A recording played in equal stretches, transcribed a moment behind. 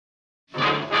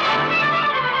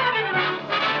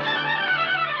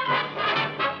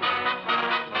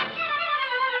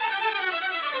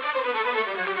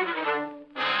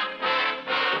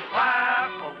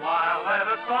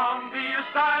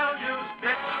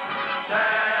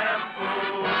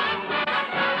shampoo.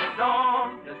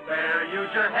 Don't despair,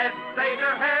 use your head, save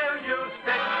your hair, use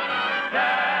Fitch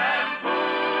shampoo.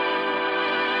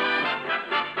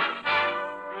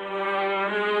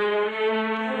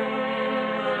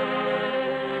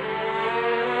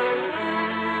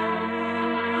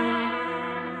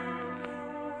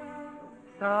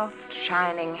 Soft,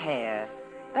 shining hair.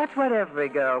 That's what every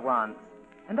girl wants.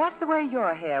 And that's the way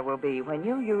your hair will be when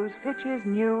you use Fitch's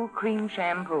new cream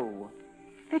shampoo.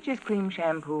 Fitch's cream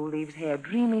shampoo leaves hair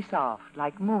dreamy soft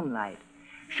like moonlight,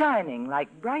 shining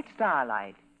like bright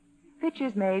starlight. Fitch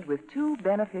is made with two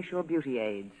beneficial beauty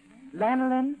aids,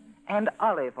 lanolin and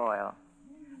olive oil.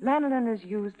 Lanolin is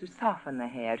used to soften the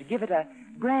hair, to give it a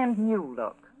brand new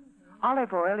look.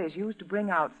 Olive oil is used to bring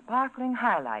out sparkling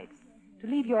highlights, to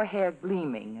leave your hair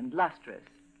gleaming and lustrous.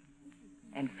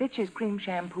 And Fitch's cream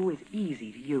shampoo is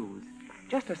easy to use.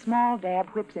 Just a small dab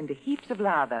whips into heaps of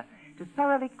lather to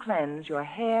thoroughly cleanse your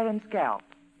hair and scalp.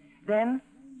 Then,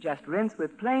 just rinse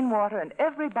with plain water and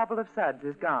every bubble of suds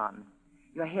is gone.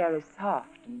 Your hair is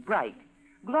soft and bright,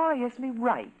 gloriously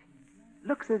white.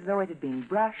 Looks as though it had been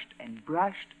brushed and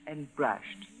brushed and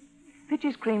brushed.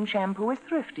 Fitch's cream shampoo is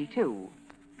thrifty, too.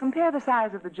 Compare the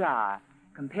size of the jar.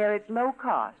 Compare its low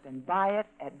cost and buy it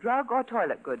at drug or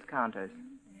toilet goods counters.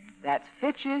 That's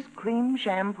Fitch's cream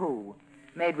shampoo,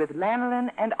 made with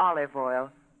lanolin and olive oil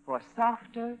for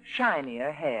softer,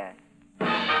 shinier hair.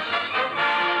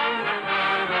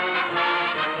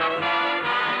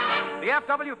 The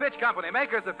F.W. Fitch Company,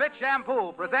 makers of Fitch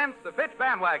Shampoo, presents the Fitch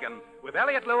Bandwagon with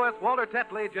Elliott Lewis, Walter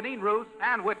Tetley, Janine Roos,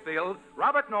 Ann Whitfield,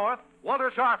 Robert North, Walter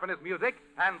Sharp and his music,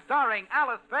 and starring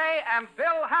Alice Faye and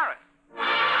Phil Harris.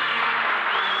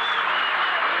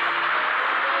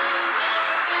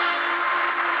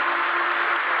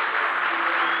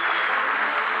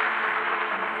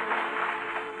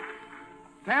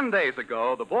 10 days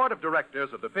ago, the board of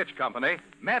directors of the Fitch Company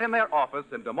met in their office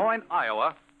in Des Moines,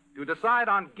 Iowa, to decide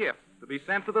on gifts to be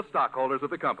sent to the stockholders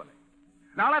of the company.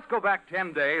 Now, let's go back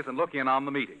 10 days and look in on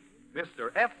the meeting.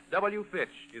 Mr. F.W.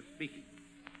 Fitch is speaking.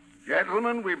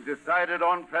 Gentlemen, we've decided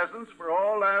on presents for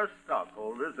all our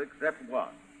stockholders except one.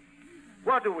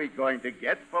 What are we going to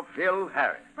get for Phil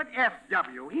Harris? But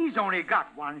F.W., he's only got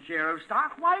one share of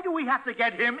stock. Why do we have to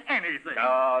get him anything?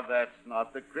 Oh, that's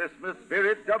not the Christmas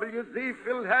spirit, W.Z.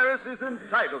 Phil Harris is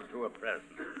entitled to a present.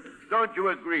 Don't you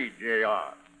agree,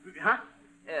 J.R.? Huh?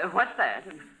 What's that?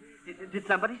 Did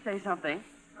somebody say something?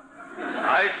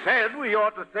 I said we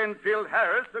ought to send Phil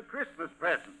Harris a Christmas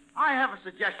present. I have a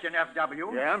suggestion,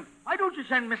 F.W. Yeah? Why don't you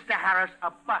send Mr. Harris a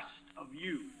bust of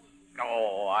you?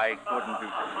 Oh, I couldn't do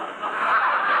that.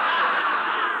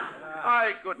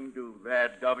 I couldn't do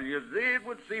that, W.Z. It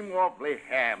would seem awfully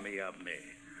hammy of me.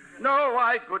 No,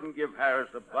 I couldn't give Harris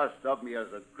a bust of me as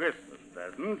a Christmas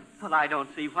present. Well, I don't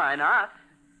see why not.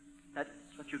 That's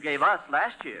what you gave us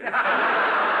last year.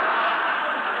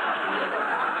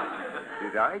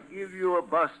 Did I give you a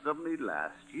bust of me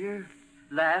last year?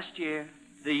 Last year,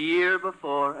 the year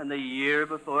before, and the year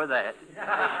before that.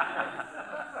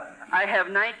 I have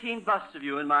 19 busts of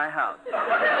you in my house.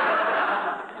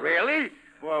 Really?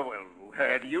 Well,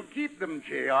 where do you keep them,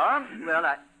 J.R.? Well,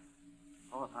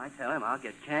 if I tell him, I'll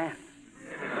get canned.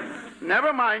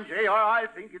 Never mind, J.R. I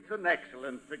think it's an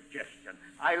excellent suggestion.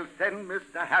 I'll send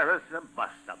Mr. Harris a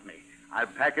bust of me. I'll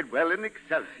pack it well in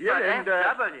Excelsior But and...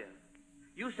 F.W.,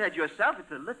 you said yourself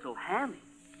it's a little hammy.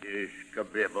 Ish,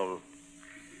 kabibble.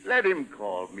 Let him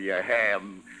call me a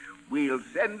ham. We'll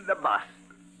send the bust.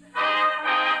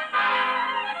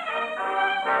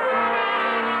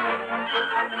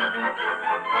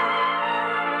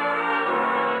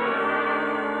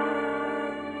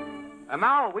 And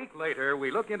now, a week later,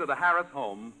 we look into the Harris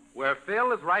home, where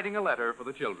Phil is writing a letter for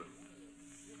the children.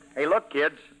 Hey, look,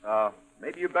 kids,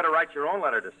 maybe you better write your own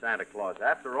letter to Santa Claus.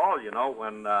 After all, you know,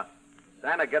 when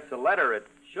Santa gets a letter, it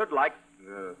should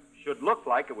look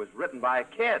like it was written by a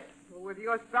kid. Well, with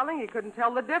your spelling, he couldn't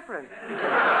tell the difference.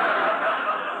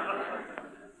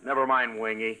 Never mind,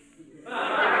 Wingy.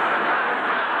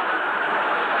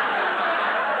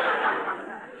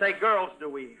 Say, girls, do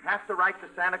we have to write to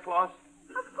Santa Claus?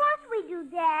 Of course we do,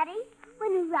 Daddy.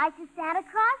 When we write to Santa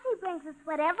Claus, he brings us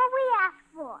whatever we ask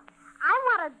for. I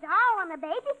want a doll and a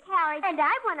baby carriage, and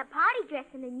I want a party dress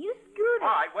and a new scooter. All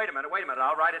right, wait a minute.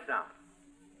 I'll write it down.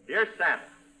 Dear Santa,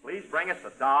 please bring us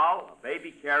a doll, a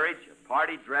baby carriage, a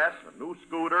party dress, a new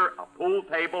scooter, a pool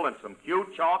table, and some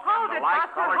cute chalk Hold and it, the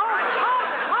light Buster, colored hold it.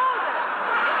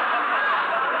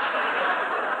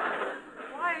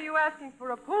 Why are you asking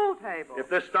for a pool table? If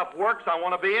this stuff works, I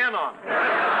want to be in on it.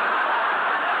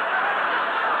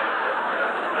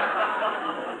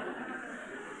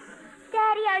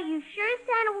 Daddy, are you sure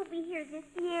Santa will be here this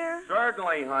year?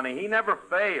 Certainly, honey. He never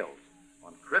fails.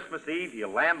 On Christmas Eve, he'll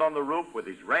land on the roof with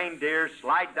his reindeer,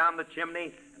 slide down the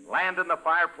chimney, and land in the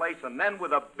fireplace, and then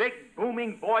with a big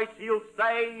booming voice, he'll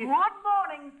say... Good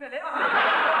morning, Philip.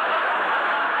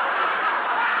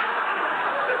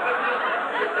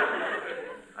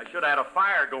 I should have had a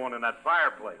fire going in that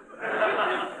fireplace.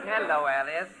 Hello,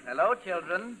 Alice. Hello,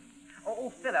 children.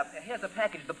 Oh, Philip, here's a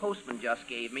package the postman just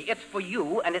gave me. It's for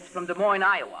you, and it's from Des Moines,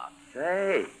 Iowa.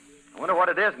 Say, I wonder what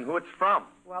it is and who it's from.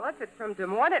 Well, if it's from Des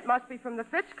Moines, it must be from the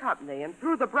Fitch Company. And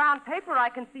through the brown paper, I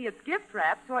can see it's gift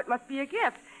wrapped, so it must be a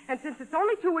gift. And since it's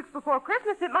only 2 weeks before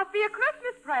Christmas, it must be a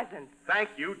Christmas present. Thank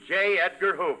you, J.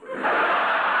 Edgar Hoover.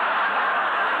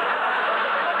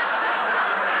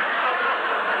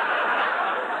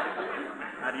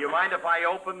 Now, do you mind if I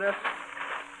open this?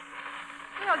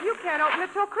 Well, you can't open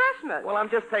it till Christmas. Well, I'm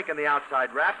just taking the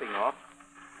outside wrapping off.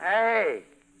 Hey,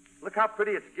 look how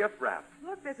pretty it's gift wrapped.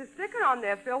 Look, there's a sticker on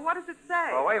there, Phil. What does it say?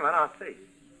 Oh, wait a minute, I'll see.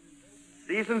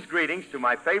 Season's greetings to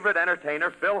my favorite entertainer,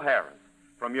 Phil Harris.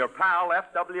 From your pal,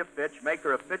 F.W. Fitch,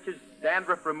 maker of Fitch's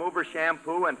Dandruff Remover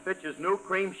Shampoo and Fitch's New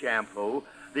Cream Shampoo,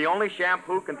 the only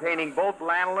shampoo containing both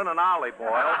lanolin and olive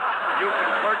oil. You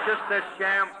can purchase this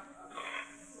shampoo...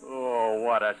 Oh,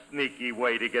 what a sneaky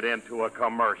way to get into a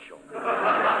commercial. He's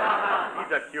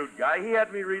a cute guy. He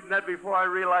had me reading that before I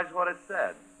realized what it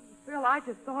said. Phil, I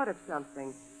just thought of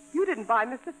something. You didn't buy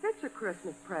Mr. Fitch a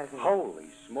Christmas present. Holy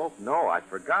smoke, no, I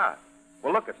forgot.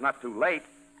 Well, look, it's not too late.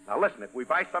 Now, listen, if we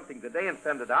buy something today and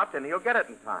send it out, then he'll get it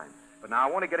in time. But now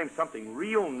I want to get him something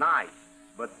real nice.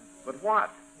 But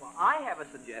what? Well, I have a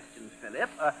suggestion, Philip.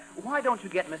 Why don't you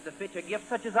get Mr. Fitch a gift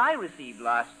such as I received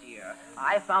last year?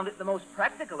 I found it the most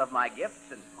practical of my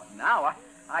gifts, and now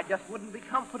I just wouldn't be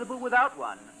comfortable without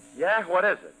one. Yeah, what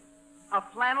is it? A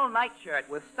flannel nightshirt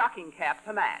with stocking cap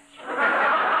to match.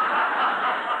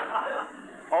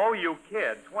 Oh, you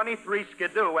kid. 23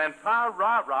 skidoo and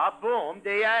ta-ra-ra, boom,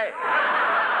 D.A.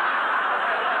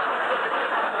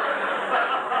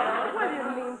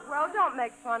 William means well. Don't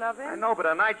make fun of him. I know, but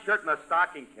a nightshirt and a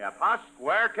stocking cap. How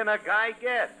square can a guy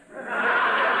get?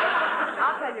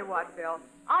 I'll tell you what, Phil.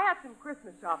 I have some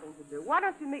Christmas shopping to do. Why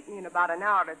don't you meet me in about an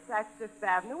hour at Saks Fifth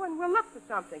Avenue, and we'll look for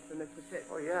something for Mr. Fitch.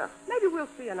 Oh, yeah. Maybe we'll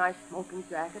see a nice smoking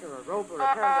jacket or a robe or a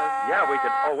pair of those... Yeah, we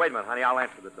could... Oh, wait a minute, honey. I'll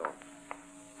answer the door.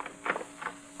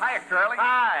 Hiya, Curly.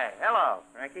 Hi. Hello,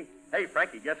 Frankie. Hey,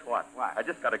 Frankie, guess what? What? I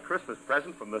just got a Christmas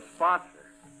present from the sponsor.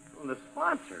 From the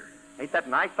sponsor? Ain't that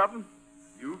nice of him?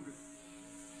 You...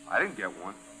 I didn't get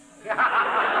one.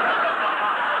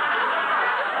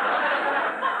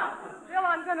 Phil,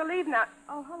 I'm going to leave now.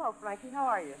 Oh, hello, Frankie. How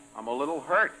are you? I'm a little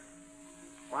hurt.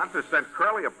 Sponsor sent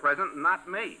Curly a present and not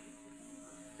me.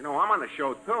 You know, I'm on the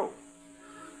show, too.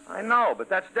 I know, but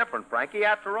that's different, Frankie.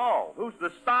 After all, who's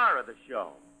the star of the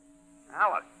show?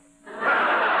 Alice.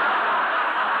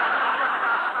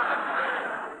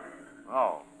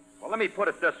 Oh. Well, let me put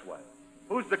it this way.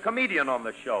 Who's the comedian on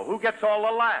the show? Who gets all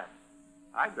the laughs?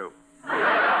 I do.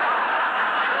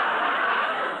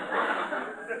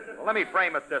 Well, let me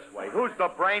frame it this way. Who's the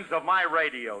brains of my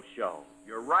radio show?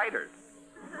 You're writers.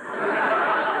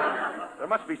 There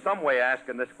must be some way of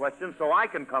asking this question so I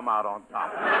can come out on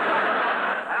top.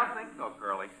 I don't think so,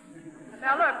 Curly.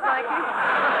 Now, look, Frankie.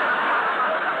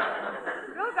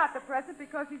 Phil got the present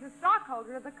because he's a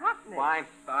stockholder of the company. Fine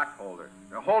stockholder.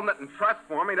 They're holding it in trust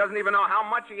for him. He doesn't even know how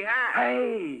much he has.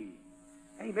 Hey,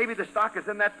 maybe the stock is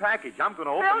in that package. I'm going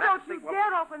to open Phil, that don't and see you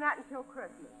dare open that until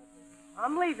Christmas.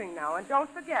 I'm leaving now, and don't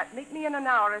forget, meet me in an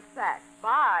hour at Saks.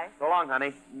 Bye. So long,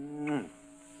 honey.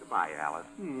 Goodbye, Alice.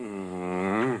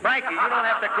 Frankie, you don't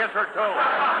have to kiss her, too.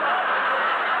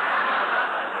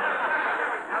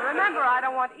 Now, remember, I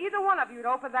don't want either one of you to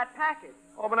open that package.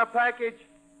 Open a package?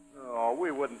 Oh,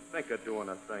 we wouldn't think of doing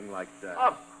a thing like that.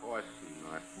 Of course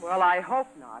not. Well, I hope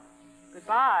not.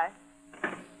 Goodbye.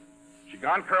 She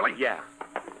gone, Curly? Yeah.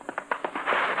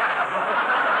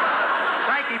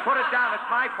 Frankie, put it down. It's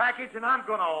my package, and I'm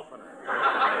going to open it.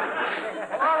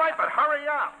 Well, all right, but hurry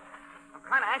up. I'm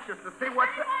kind of anxious to see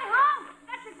what's... Hey, home.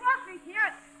 That's the groceries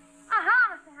here.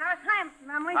 Aha, Mr. Harris. Hi, Mr.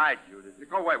 Lumley. Hi, Judith. You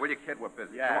go away, will you, kid? We're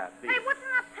busy. Yeah. Hey, what's in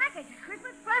that package? A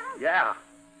Christmas present? Yeah.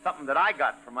 Something that I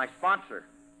got from my sponsor.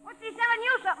 What's he selling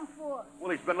you something for? Well,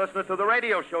 he's been listening to the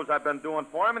radio shows I've been doing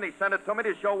for him, and he sent it to me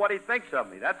to show what he thinks of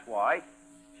me. That's why.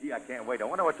 Gee, I can't wait. I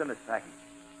wonder what's in this package.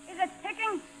 Is it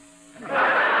ticking?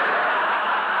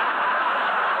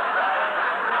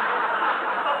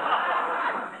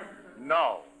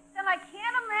 No. Then I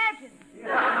can't imagine.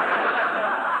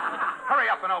 Hurry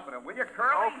up and open it, will you,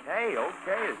 Curly? Okay.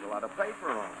 There's a lot of paper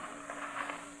on it.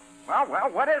 Well,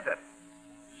 what is it?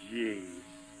 Gee.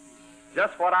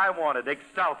 Just what I wanted,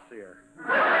 Excelsior.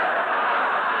 That's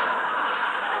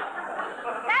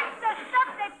the stuff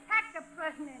they packed the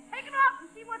present in. Take it off and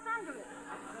see what's under it.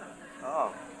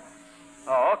 Oh.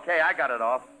 Oh, okay, I got it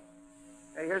off.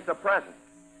 Hey, here's the present.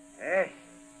 Hey,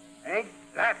 ain't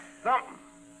that something?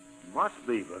 Must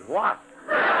be, but what?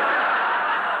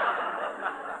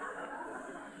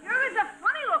 Sure is a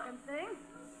funny-looking thing.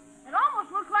 It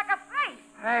almost looks like a face.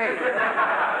 Hey.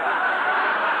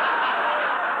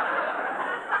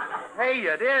 Hey,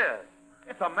 it is.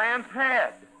 It's a man's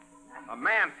head. A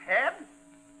man's head?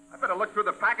 I better look through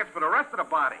the packets for the rest of the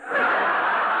body. The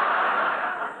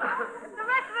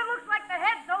rest of it looks like the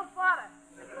head don't bother.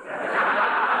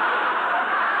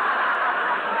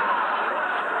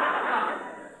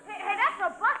 Hey, that's a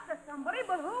bust of somebody,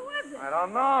 but who is it? I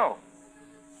don't know.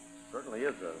 Certainly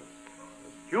is a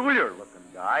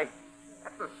peculiar-looking guy.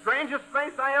 That's the strangest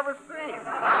face I ever seen.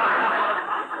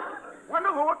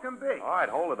 Wonder who it can be. All right,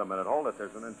 hold it a minute. Hold it.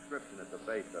 There's an inscription at the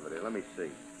base of it here. Let me see.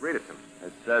 Read it to me.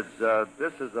 It says,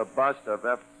 this is a bust of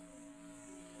F...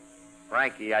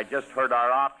 Frankie, I just heard our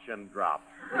option drop.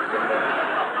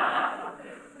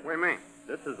 What do you mean?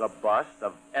 This is a bust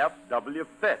of F.W.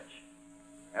 Fitch.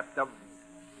 F.W.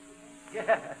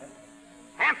 Yeah.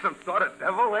 Handsome sort of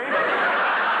devil, ain't it?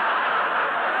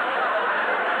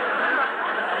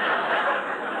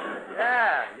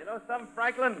 Yeah, you know something,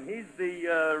 Franklin? He's the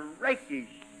rakish,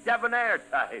 debonair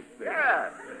type. Yeah.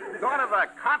 Sort of a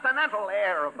continental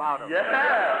air about him.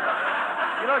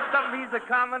 Yeah. You know something? He's a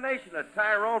combination of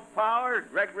Tyrone Power,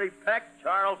 Gregory Peck,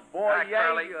 Charles Boyer.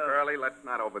 Curly, let's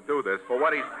not overdo this. For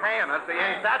what he's paying us, he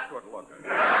ain't that good looking.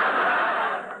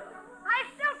 I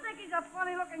still think he's a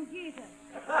funny-looking geezer.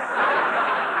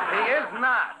 He is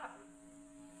not.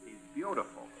 He's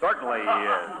beautiful. Certainly he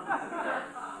is.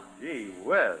 Gee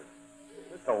whiz.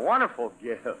 It's a wonderful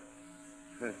gift.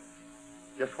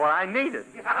 Just what I needed.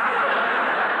 Yes,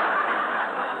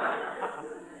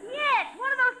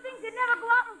 one of those things you never go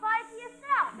out and buy for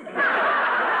yourself.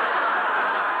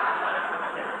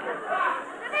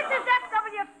 So this is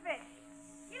F.W. Fitch.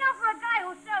 You know, for a guy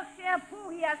who sells shampoo,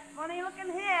 he has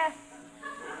funny-looking hair.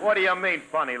 What do you mean,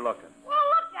 funny looking? Well,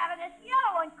 look at it. It's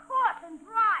yellow and coarse and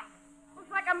dry.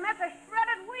 Looks like a mess of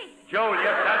shredded wheat.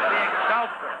 Julius, that's the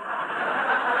Excelsior.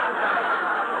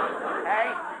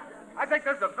 Hey, I think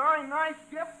this is a very nice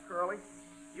gift, Curly.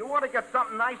 You ought to get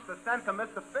something nice to send to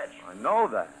Mr. Fitch. I know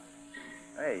that.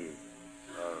 Hey,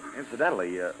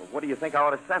 incidentally, what do you think I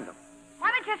ought to send him?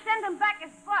 Why don't you send him back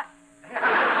his bust?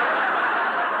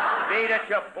 Beat it,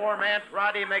 you poor man's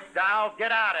Roddy McDowell.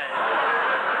 Get out of here.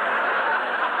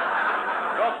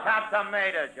 Go count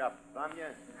tomatoes, you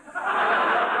bunion.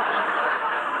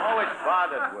 Always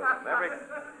bothered with him.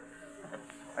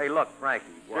 Hey, look,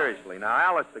 Frankie, seriously. Now,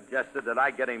 Alice suggested that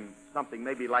I get him something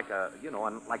maybe like a,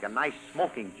 like a nice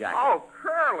smoking jacket. Oh,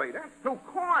 Curly, that's too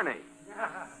corny.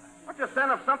 Why don't you send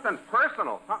him something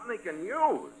personal, something he can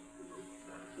use?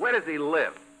 Where does he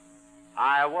live?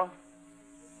 Iowa?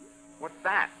 What's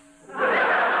that?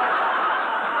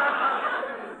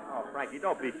 Oh, Frankie,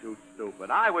 don't be too stupid.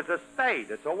 Iowa's a state.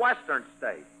 It's a western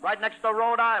state, right next to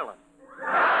Rhode Island.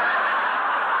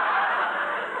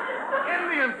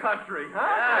 Indian country, huh?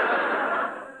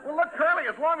 Yeah. Well, look, Curly,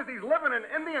 as long as he's living in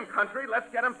Indian country, let's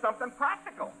get him something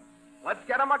practical. Let's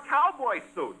get him a cowboy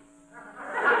suit.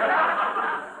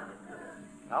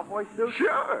 Cowboy suit?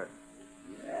 Sure.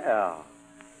 Yeah.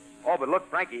 Oh, but look,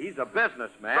 Frankie, he's a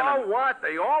businessman. So what?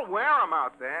 They all wear them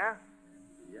out there.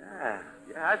 Yeah,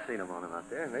 I've seen him on him out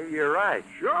there. Maybe you're right.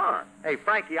 Sure. Hey,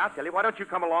 Frankie, I'll tell you, why don't you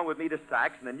come along with me to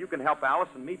Saks, and then you can help Alice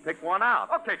and me pick one out.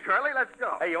 Okay, Curly, let's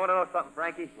go. Hey, you want to know something,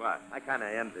 Frankie? What? I kind of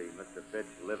envy Mr. Fitch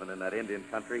living in that Indian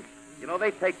country. You know,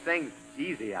 they take things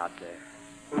easy out there.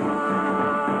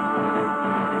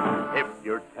 If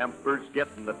your temper's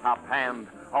getting the top hand,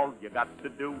 all you got to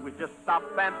do is just stop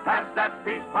and pass that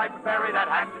peace pipe berry that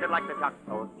hangs you like the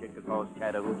Choctaws, Chickasaws,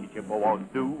 Chattahoochee, Chippewas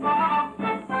do.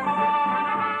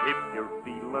 If you're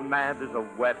feeling mad as a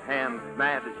wet hand,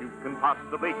 mad as you can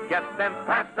possibly get, then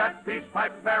pass that peace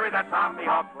pipe berry that's on the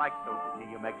hawk like those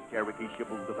GMX, Cherokee,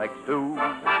 Shibbles, effects too.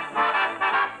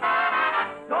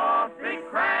 Don't be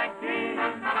cranky.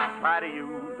 Try to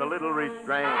use a little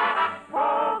restraint.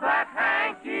 Pull that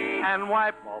hanky and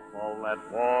wipe off all that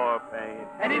war paint.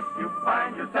 And if you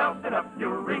find yourself in a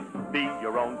fury, be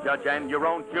your own judge and your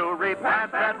own jury.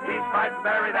 Pass that peace pipe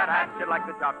berry that hangs you like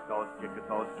the Choctaws,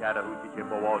 Chickasaws, Chattahoochee,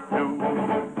 Chippewas do.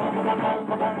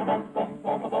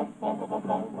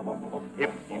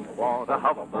 If you want to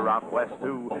hover out west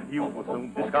too, you will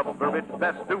soon discover it's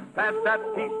best to pass that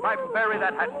peace pipe berry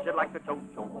that hangs you like the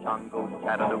Cho-Cho, Chongos,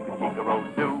 Chattanooga,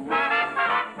 Chickaros do.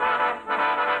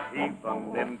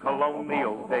 Even in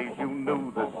colonial days, you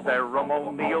knew the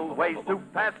ceremonial ways to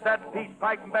pass that peace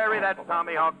pipe and bury that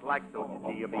Tommy Hawk like those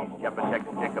Siamese, Chepacheck,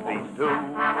 and Chickabees, too.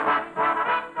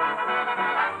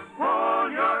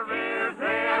 Pull your ears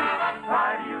in,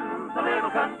 try to use a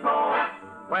little control.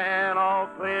 When all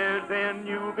clears in,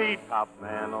 you be top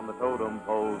man on the totem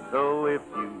pole. So if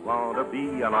you want to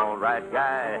be an all right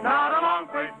guy, Not a long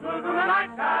face through the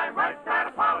night guy, right side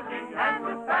apology and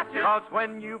dispatch it. cause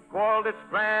when you've quarreled, it's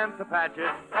grand to patch it.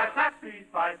 Pass that peace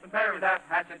pipe and bury that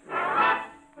hatchet.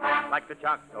 Like the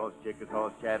Choctaws,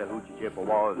 Chickasaws, Chattahoochee,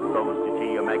 Chippewas, those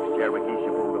Chichimex, Cherokee,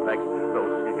 Chapultepec,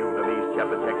 those Siamese,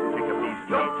 Chepachecks, and Chickabees,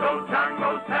 Yo-Cho,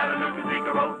 Changos, Chattanooga,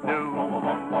 Zekeros,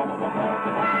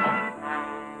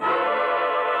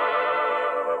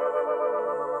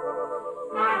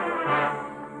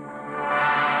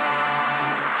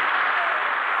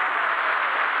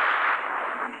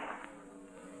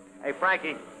 Hey,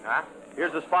 Frankie. Huh?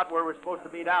 Here's the spot where we're supposed to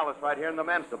meet Alice, right here in the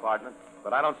men's department.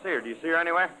 But I don't see her. Do you see her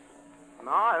anywhere?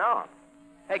 No, I don't.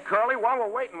 Hey, Curly, while we're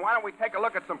waiting, why don't we take a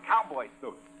look at some cowboy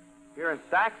suits? Here in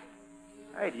Saks?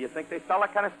 Hey, do you think they sell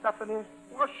that kind of stuff in here?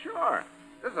 Well, sure.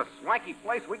 This is a swanky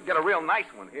place. We can get a real nice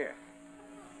one here.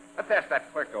 Let's ask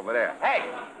that clerk over there. Hey!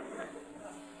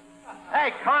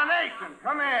 Hey, Carnation,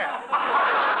 come here.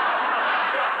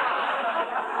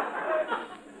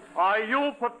 Are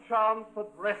you perchance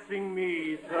addressing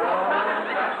me, sir?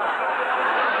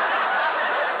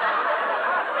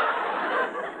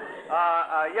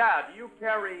 Yeah. Do you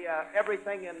carry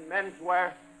everything in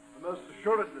menswear? Most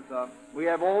assuredly, sir. We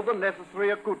have all the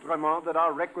necessary accoutrements that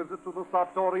are requisite to the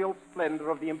sartorial splendor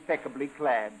of the impeccably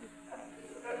clad.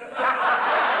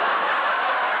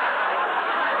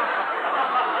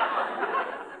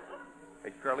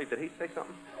 Hey, Curly, did he say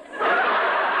something?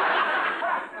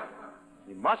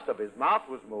 He must have. His mouth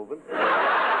was moving.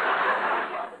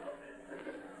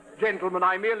 Gentlemen,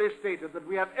 I merely stated that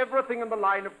we have everything in the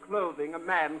line of clothing a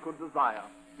man could desire.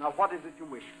 Now, what is it you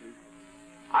wish, please?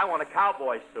 I want a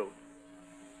cowboy suit.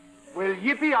 Well,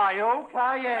 yippee-i-o,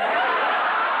 Cayenne.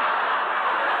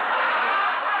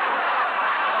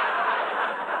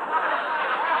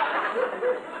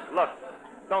 Look,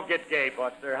 don't get gay,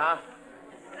 Buster, huh?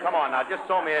 Come on now, just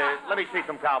let me see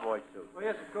some cowboy suits. Oh,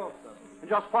 yes, of course, sir. And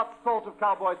just what sort of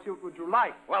cowboy suit would you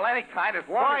like? Well, any kind as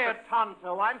long Quiet, as...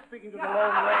 Tonto. I'm speaking to the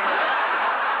lone lady.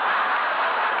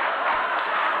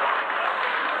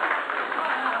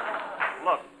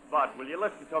 Look, Bud, will you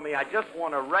listen to me? I just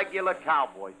want a regular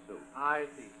cowboy suit. I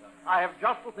see, sir. I have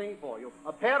just the thing for you.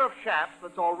 A pair of chaps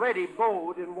that's already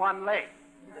bowed in one leg.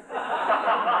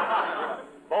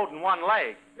 Bowed in one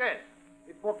leg? Yes.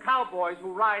 It's for cowboys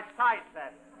who ride side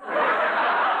saddles.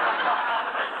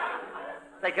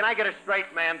 Say, can I get a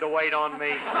straight man to wait on me?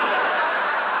 Hey,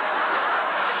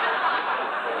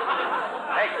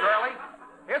 Curly,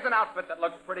 here's an outfit that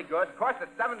looks pretty good. Of course,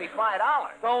 it's $75.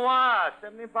 So what?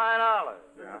 $75.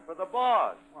 Yeah. For the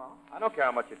boss. Well, I don't care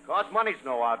how much it costs. Money's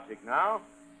no object now.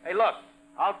 Hey, look,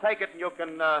 I'll take it and you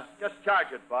can just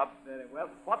charge it, Bob. Very well.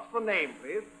 What's the name,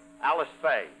 please? Alice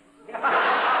Faye.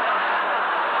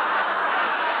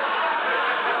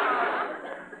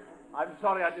 I'm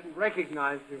sorry I didn't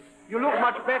recognize you. You look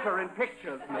much better in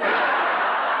pictures, Miss.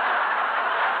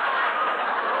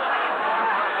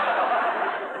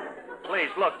 Please,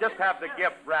 look, just have the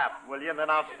gift wrapped, will you? And then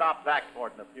I'll stop back for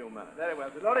it in a few minutes. Very well.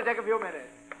 It'll only take a few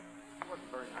minutes. What's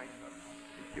very nice of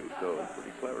you? Cute, though.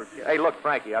 Pretty clever kid. Hey, look,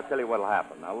 Frankie, I'll tell you what'll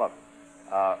happen. Now, look,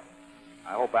 I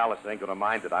hope Alice ain't going to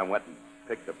mind that I went and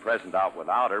picked the present out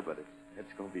without her, but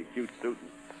it's going to be a cute suit.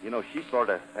 And, you know, she sort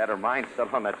of had her mind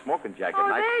set on that smoking jacket. Oh,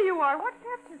 and there you are. What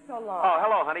kept you so long? Oh,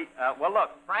 hello, honey. Well, look,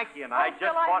 Frankie and I just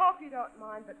Phil, I bought... hope you don't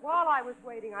mind, but while I was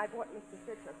waiting, I bought Mr.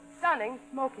 Fitch a stunning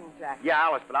smoking jacket. Yeah,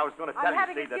 Alice, but I was going to tell I'm you,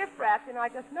 having see, it that... gift wrapped, and I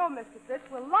just know Mr. Fitch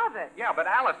will love it. Yeah, but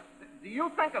Alice, do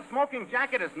you think a smoking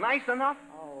jacket is nice enough?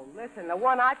 Oh, listen, the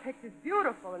one I picked is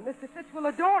beautiful, and Mr. Fitch will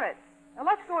adore it. Now,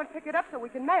 let's go and pick it up so we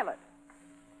can mail it.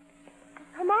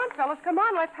 Come on, fellas, come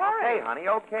on, let's hurry. Okay, honey,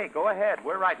 okay, go ahead.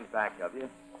 We're right in back of you.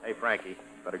 Hey, Frankie,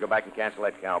 better go back and cancel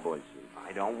that cowboy suit.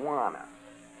 I don't want to.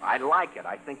 I like it.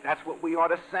 I think that's what we ought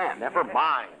to send. Never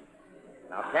mind.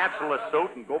 Now, cancel the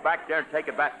suit and go back there and take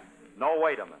it back. No,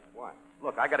 wait a minute. What?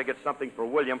 Look, I got to get something for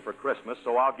William for Christmas,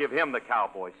 so I'll give him the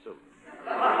cowboy suit.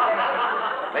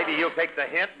 Maybe you'll take the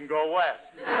hint and go west.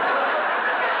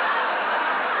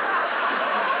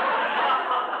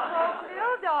 Oh,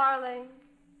 Phil, darling.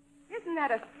 Isn't that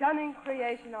a stunning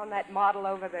creation on that model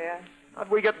over there? How'd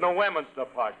we get in the women's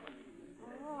department?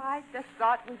 Oh, I just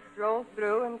thought we'd stroll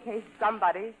through in case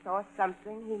somebody saw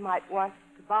something he might want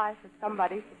to buy for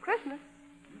somebody for Christmas.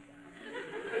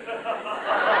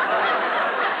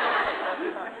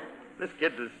 This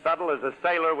kid's as subtle as a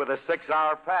sailor with a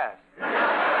 6-hour pass.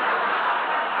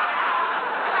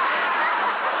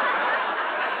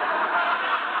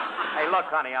 Hey, look,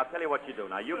 honey, I'll tell you what you do.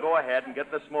 Now, you go ahead and get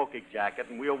the smoking jacket,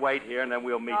 and we'll wait here, and then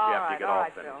we'll meet you after you get all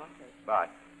finished. Phil, okay. Bye.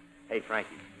 Hey, Frankie.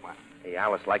 What? Hey,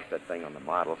 Alice likes that thing on the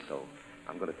model, so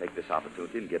I'm going to take this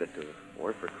opportunity and get it to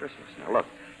her for Christmas. Now, look,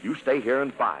 you stay here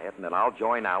and buy it, and then I'll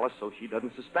join Alice so she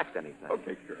doesn't suspect anything.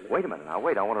 Okay, Curly. Wait a minute. Now,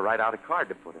 wait. I want to write out a card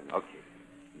to put in. Okay.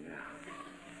 Yeah.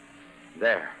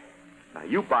 There. Now,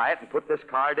 you buy it and put this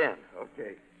card in.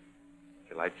 Okay.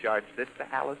 Shall I charge this to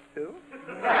Alice, too?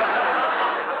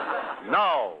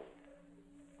 No.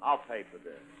 I'll pay for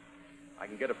this. I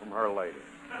can get it from her later.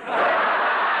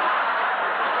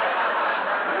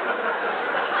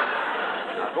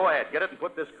 Now, go ahead. Get it and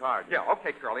put this card in. Yeah,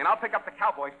 okay, Curly. And I'll pick up the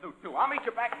cowboy suit, too. I'll meet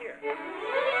you back here.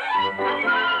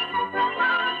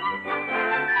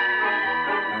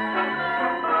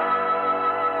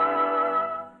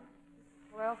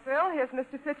 Well, Phil, here's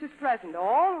Mr. Fitch's present,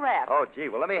 all wrapped. Oh, gee.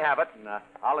 Well, let me have it, and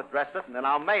I'll address it, and then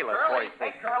I'll mail it for you.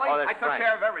 Hey, Curly, Oh, I took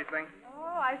care of everything.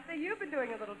 Oh, I see you've been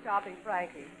doing a little shopping,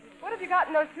 Frankie. What have you got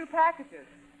in those 2 packages?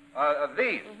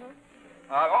 These.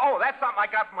 That's something I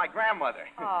got from my grandmother.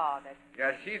 Oh, that's...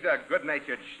 Yeah, she's a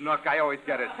good-natured schnook. I always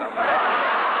get it somewhere.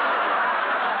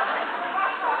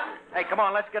 Hey, come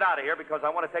on, let's get out of here because I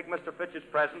want to take Mr. Fitch's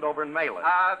present over and mail it.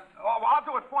 I'll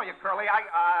do it for you, Curly.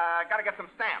 I got to get some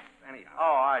stamps, anyhow. Oh,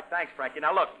 all right. Thanks, Frankie.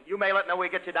 Now, look, you mail it, and then we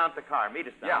get you down to the car. Meet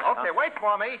us down Yeah, there, okay. huh? Wait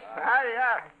for me.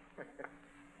 Yeah.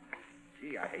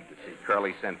 Gee, I hate to see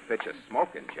Curly send Fitch a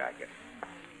smoking jacket.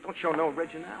 Don't show no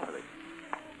originality.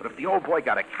 But if the old boy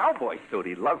got a cowboy suit,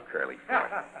 he'd love Curly for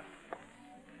it.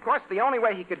 Of course, the only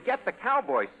way he could get the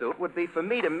cowboy suit would be for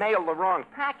me to mail the wrong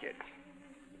package.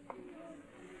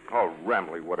 Oh,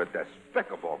 Remley, what a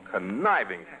despicable,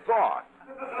 conniving thought.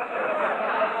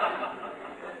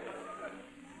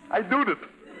 I do this.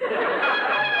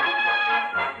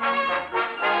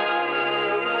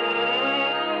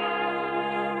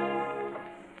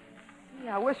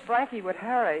 I wish Frankie would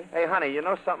hurry. Hey, honey, you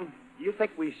know something? Do you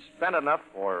think we spent enough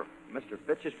for Mr.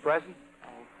 Fitch's present? Oh,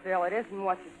 Phil, it isn't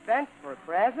what you spent for a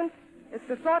present. It's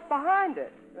the thought behind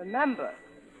it. Remember,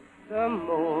 the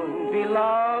moon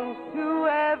belongs to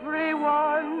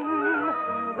everyone.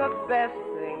 The best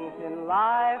things in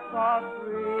life are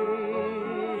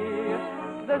free.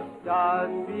 The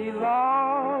stars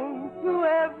belong to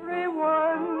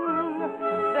everyone.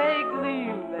 They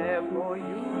gleam there for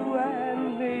you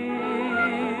and me.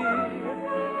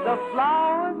 The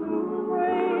flowers in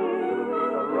spring,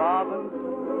 the robins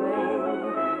sing,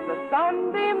 the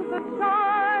sunbeams that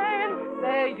shine,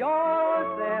 they're yours,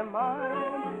 they're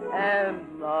mine, and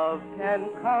love can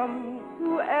come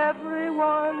to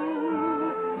everyone.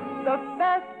 The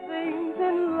best things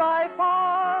in life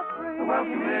are free. The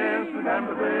welcome is,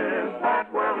 remember this,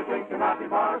 that where we think cannot be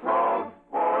bought or sold,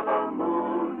 for the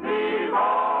moon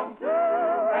belongs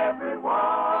to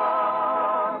everyone.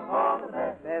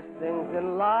 Best things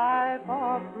in life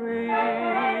are free. The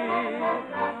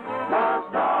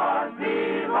stars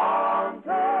belong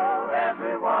to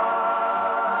everyone.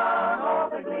 Oh,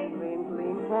 they gleam, Gleam,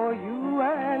 gleam for you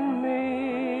and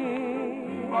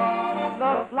me.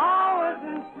 The flowers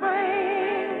in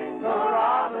spring, the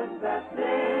robins that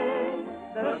sing,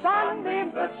 the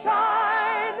sunbeams that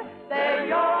shine, they're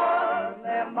yours,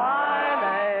 they're mine,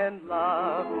 and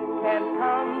love can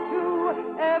come to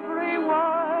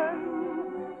everyone.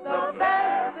 The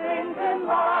best things in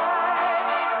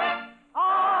life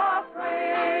are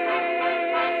free.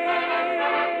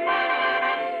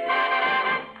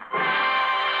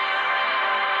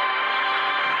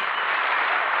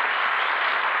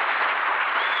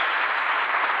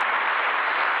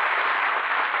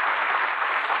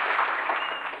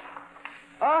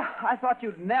 Oh, I thought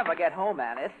you'd never get home,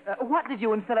 Alice. What did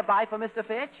you and Philip buy for Mr.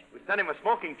 Fitch? We sent him a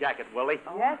smoking jacket, Willie.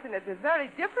 Yes, and it's a very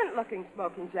different-looking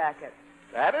smoking jacket.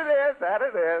 That it is, that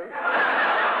it is.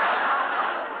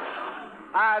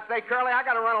 Say, Curly, I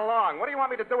got to run along. What do you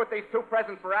want me to do with these 2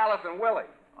 presents for Alice and Willie?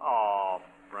 Oh,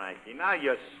 Frankie, now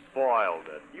you spoiled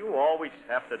it. You always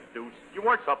have to do... You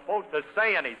weren't supposed to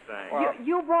say anything. Well-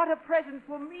 You bought a present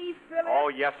for me, Philip? Oh,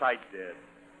 yes, I did.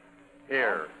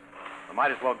 Here. I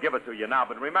might as well give it to you now,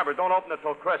 but remember, don't open it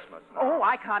till Christmas. Oh,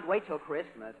 I can't wait till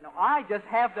Christmas. No, I just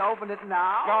have to open it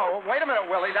now. No, wait a minute,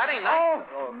 Willie. That ain't nice.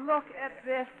 Oh, look at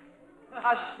this.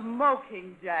 A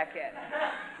smoking jacket.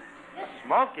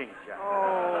 Smoking jacket?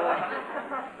 Oh.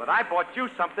 But I bought you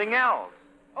something else.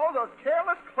 Oh, those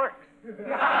careless clerks. Now,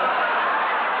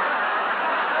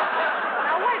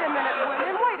 wait a minute,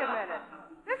 William, wait a minute.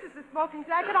 This is the smoking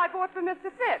jacket I bought for Mr.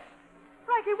 Fitch.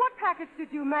 Frankie, what package did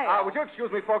you mail? Would you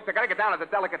excuse me, folks? I gotta get down to the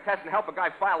delicatessen and help a guy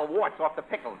file the warts off the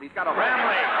pickles. He's got a...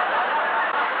 Family!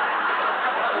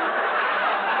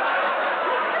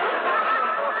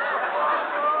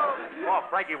 Oh,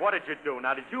 Frankie, what did you do?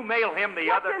 Now, did you mail him the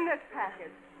What's other... in this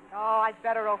package? Oh, I'd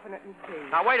better open it and see.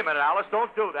 Now, wait a minute, Alice.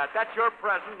 Don't do that. That's your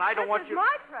present, and I don't want This you... is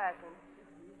my present.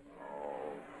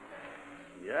 Oh,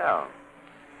 yeah.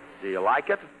 Do you like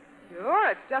it? Sure,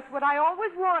 it's just what I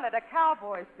always wanted, a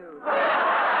cowboy suit.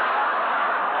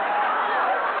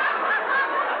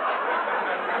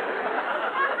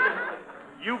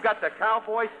 You got the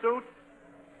cowboy suit?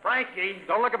 Frankie.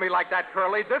 Don't look at me like that,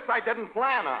 Curly. This I didn't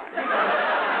plan on.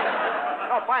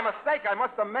 No, by mistake, I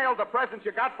must have mailed the present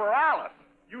you got for Alice.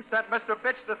 You sent Mr.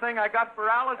 Fitch the thing I got for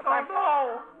Alice?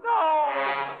 Oh,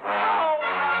 no!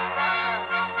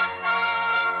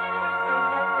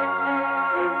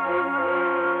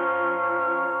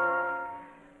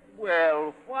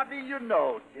 Well, what do you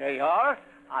know, J.R.?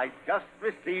 I just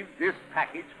received this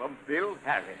package from Bill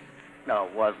Harris. Now,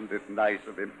 wasn't it nice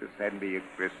of him to send me a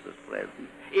Christmas present?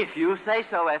 If you say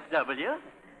so, F.W.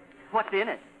 What's in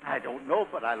it? I don't know,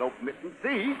 but I'll open it and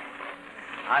see.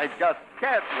 I just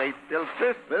can't wait till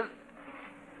Christmas.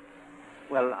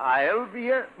 Well, I'll be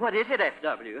a What is it,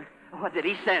 F.W.? What did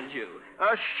he send you?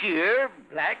 sheer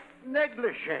black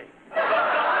negligee.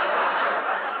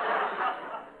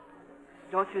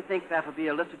 Don't you think that'll be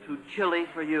a little too chilly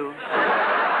for you?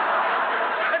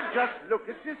 And just look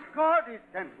at this card he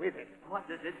sent with it. What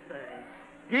does it say?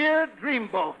 Dear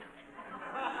Dreamboat,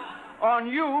 on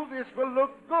you this will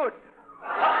look good.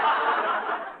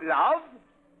 Love,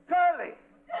 Curly.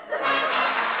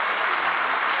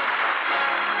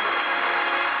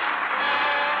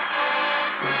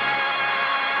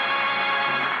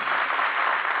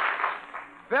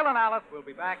 Phil and Alice will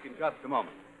be back in just a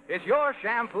moment. Is your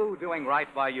shampoo doing right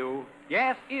by you?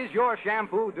 Yes, is your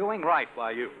shampoo doing right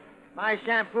by you? My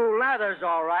shampoo lather's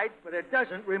all right, but it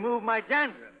doesn't remove my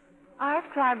dandruff.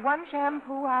 I've tried one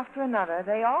shampoo after another.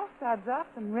 They all suds up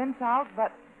and rinse out,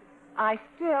 but I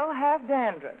still have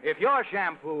dandruff. If your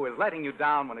shampoo is letting you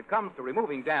down when it comes to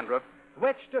removing dandruff,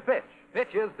 switch to Fitch.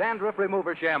 Fitch's Dandruff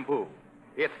Remover Shampoo.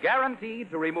 It's guaranteed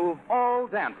to remove all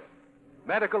dandruff.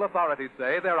 Medical authorities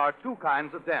say there are two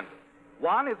kinds of dandruff.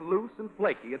 One is loose and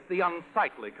flaky. It's the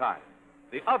unsightly kind.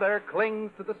 The other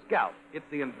clings to the scalp. It's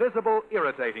the invisible,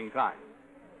 irritating kind.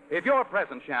 If your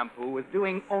present shampoo is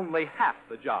doing only half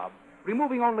the job,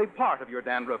 removing only part of your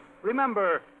dandruff,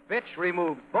 remember, Fitch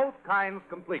removes both kinds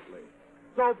completely.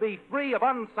 So be free of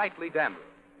unsightly dandruff.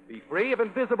 Be free of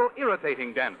invisible,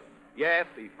 irritating dandruff. Yes,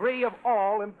 be free of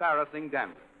all embarrassing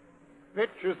dandruff. Fitch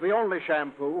is the only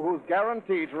shampoo whose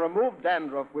guarantee to remove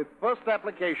dandruff with first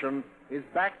application is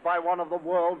backed by one of the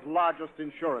world's largest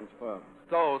insurance firms.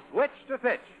 So switch to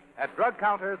Fitch at drug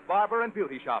counters, barber, and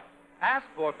beauty shops. Ask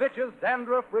for Fitch's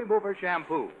Dandruff Remover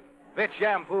Shampoo. Fitch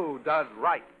Shampoo does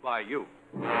right by you.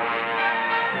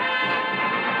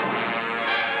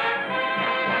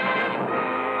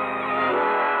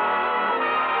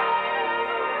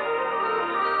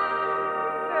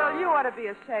 Phil, you ought to be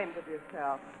ashamed of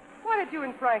yourself. Why did you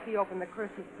and Frankie open the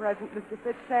Christmas present Mr.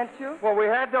 Fitch sent you? Well, we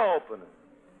had to open it.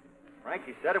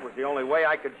 Frankie said it was the only way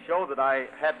I could show that I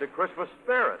had the Christmas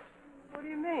spirit. What do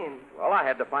you mean? Well, I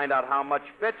had to find out how much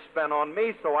Fitch spent on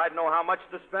me so I'd know how much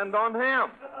to spend on him.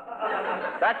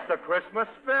 That's the Christmas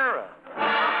spirit.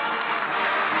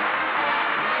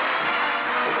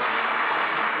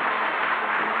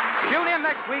 Tune in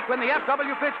next week when the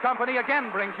F.W. Fitch Company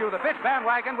again brings you the Fitch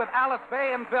Bandwagon with Alice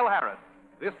Faye and Phil Harris.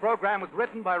 This program was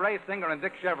written by Ray Singer and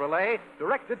Dick Chevrolet,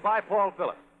 directed by Paul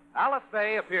Phillips. Alice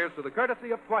Faye appears to the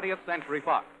courtesy of 20th Century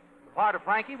Fox. The part of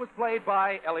Frankie was played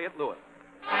by Elliott Lewis.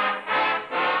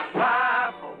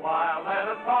 Laugh a while, let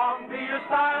a song be your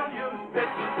style. Use Fitch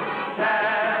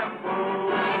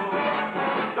shampoo.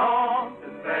 Don't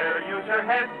despair, use your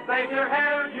head, save your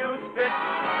hair. Use Fitch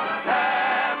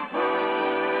shampoo.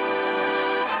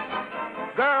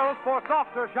 Girls, for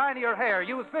softer, shinier hair,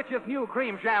 use Fitch's new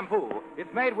cream shampoo.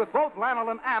 It's made with both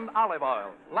lanolin and olive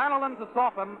oil. Lanolin to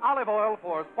soften, olive oil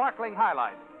for sparkling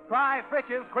highlights. Try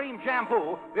Fitch's cream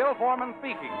shampoo. Bill Foreman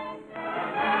speaking.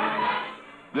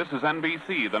 This is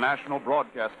NBC, the national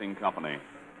broadcasting company.